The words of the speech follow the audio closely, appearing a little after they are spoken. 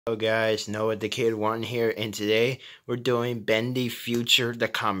Hello guys, Noah the Kid One here, and today we're doing Bendy Future, the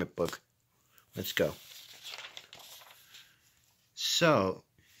comic book. Let's go. So,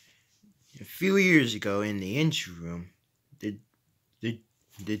 a few years ago in the entry room, the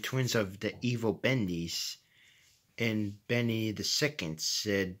the twins of the evil Bendys and Benny the second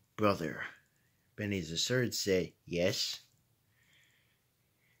said, "Brother." Benny the third said, "Yes.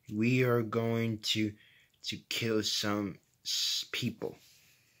 We are going to kill some people."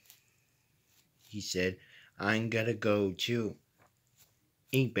 He said, "I'm gonna go too."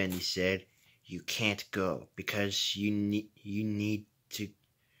 Ink Bendy said, "You can't go because you need to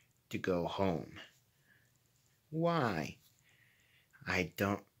go home." "Why?" "I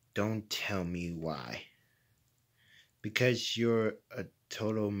don't tell me why." "Because you're a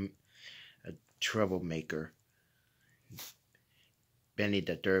troublemaker." Benny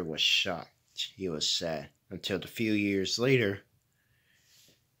the third was shocked. He was sad until a few years later,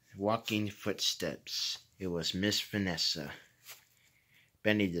 walking footsteps. It was Miss Vanessa.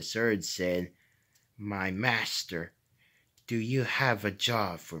 Benny the third said, "My master, do you have a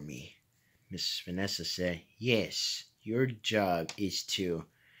job for me?" Miss Vanessa said, "Yes, your job is to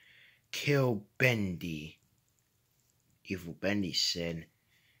kill Bendy." Evil Bendy said,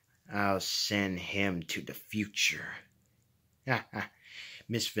 "I'll send him to the future."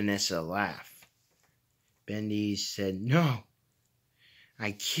 Miss Vanessa laughed. Bendy said, "No,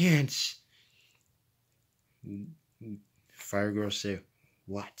 I can't." Fire Girl said,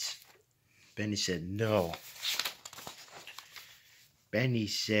 "What?" Bendy said, "No." Bendy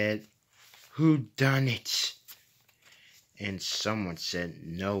said, "Who done it?" And someone said,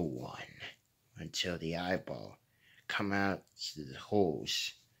 "No one," until the eyeball come out to the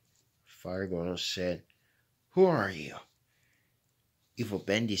holes. Fire Girl said, "Who are you?" Evil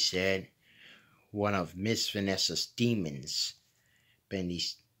Bendy said, "One of Miss Vanessa's demons."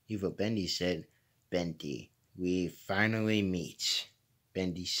 Evil Bendy said, "Bendy, we finally meet."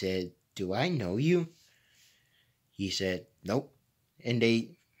 Bendy said, "Do I know you?" He said, "Nope." And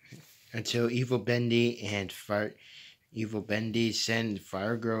they, until Evil Bendy sent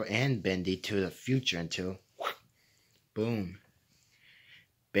Fire Girl and Bendy to the future until, boom.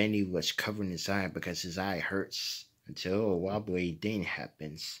 Bendy was covering his eye because his eye hurts until a wobbly thing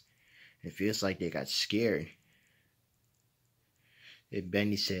happens. It feels like they got scared. And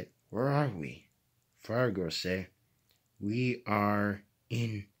Bendy said, "Where are we?" Fire Girl said, "We are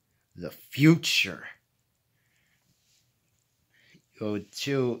in the future."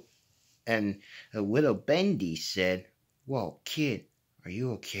 And a little Bendy said, "Whoa, kid, are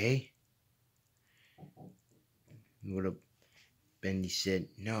you okay?" Little Bendy said,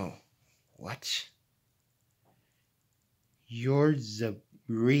 "No." "What?" "You're the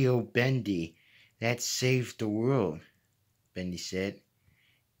real Bendy that saved the world," Bendy said.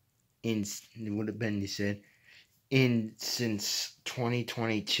 Little Bendy said, since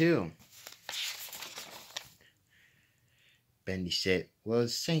 2022. Bendy said, "Well,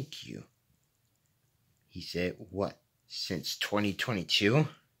 thank you." He said, "What, since 2022?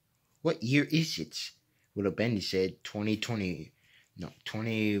 What year is it?" Little Bendy said,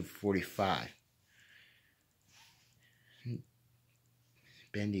 2045.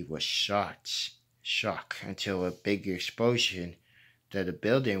 Bendy was shocked until a big explosion that the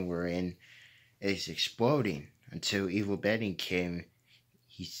building we're in is exploding. Until Evil Bendy came,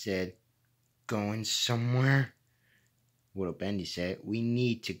 he said, "Going somewhere?" Little Bendy said, "We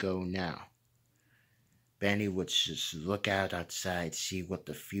need to go now." Bendy would just look out outside, see what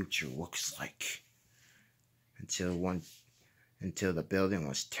the future looks like. Until the building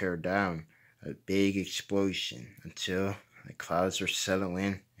was teared down, a big explosion, until the clouds are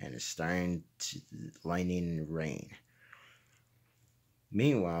settling and it's starting to lightning and rain.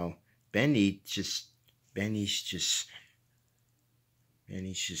 Meanwhile, Bendy's just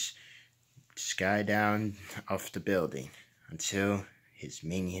sky down off the building until his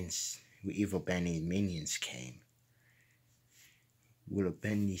minions, Evil Bendy's minions, came. Little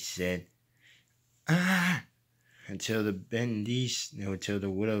Bendy said, "Ah!" until the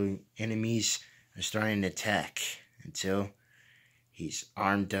little enemies are starting to attack, until he's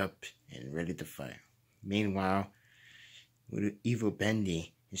armed up and ready to fight. Meanwhile, little Evil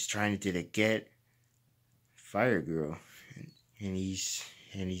Bendy is trying to get Fire Girl, and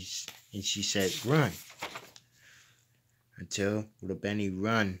she said, "Run!" Until little Bendy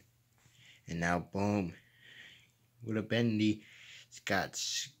run, and now boom, little Bendy got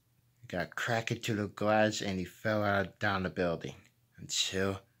cracked into the glass and he fell out down the building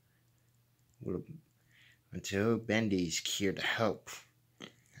until Bendy's here to help.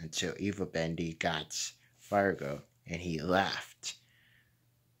 Until Evil Bendy got Fire Girl and he laughed.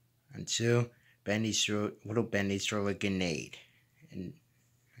 until little Bendy threw a grenade, and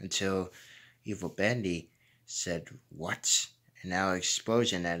until evil Bendy said, "What?" And now an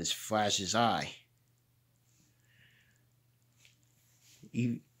explosion at his Flash's eye.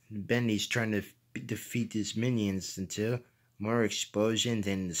 Bendy's trying to defeat his minions until more explosions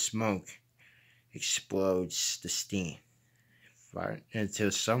and the smoke explodes the steam.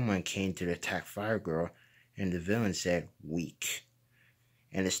 Until someone came to attack Fire Girl, and the villain said, "Weak."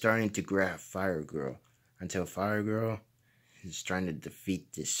 And it's starting to grab Fire Girl until Fire Girl is trying to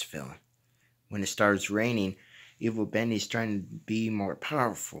defeat this villain. When it starts raining, evil Bendy's trying to be more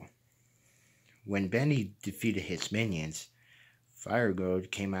powerful. When Bendy defeated his minions, Fire Girl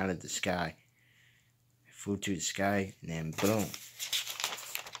came out of the sky, flew to the sky, and then boom.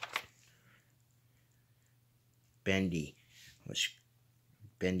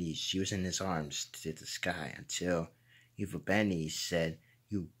 Bendy's using his arms to the sky until evil Bendy said,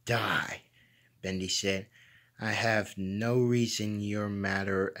 "You die." Bendy said, "I have no reason your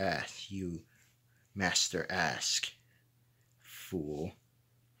matter ask, you master ask, fool."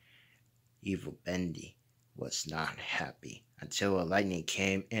 Evil Bendy was not happy until a lightning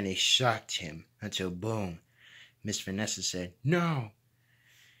came and it shocked him until boom. Miss Vanessa said, "No."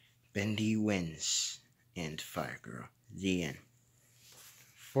 Bendy wins. And Fire Girl. The end.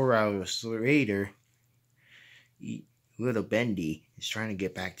 4 hours later, little Bendy is trying to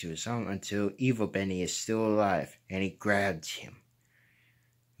get back to his home until evil Bendy is still alive and he grabbed him.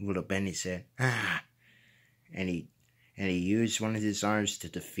 Little Bendy said, "Ah," and he used one of his arms to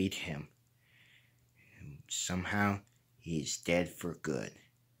defeat him. Somehow he is dead for good,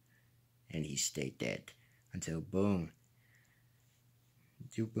 and he stayed dead until boom.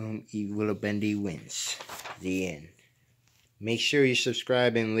 Little Bendy wins. The end. Make sure you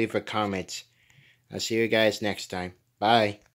subscribe and leave a comment. I'll see you guys next time. Bye.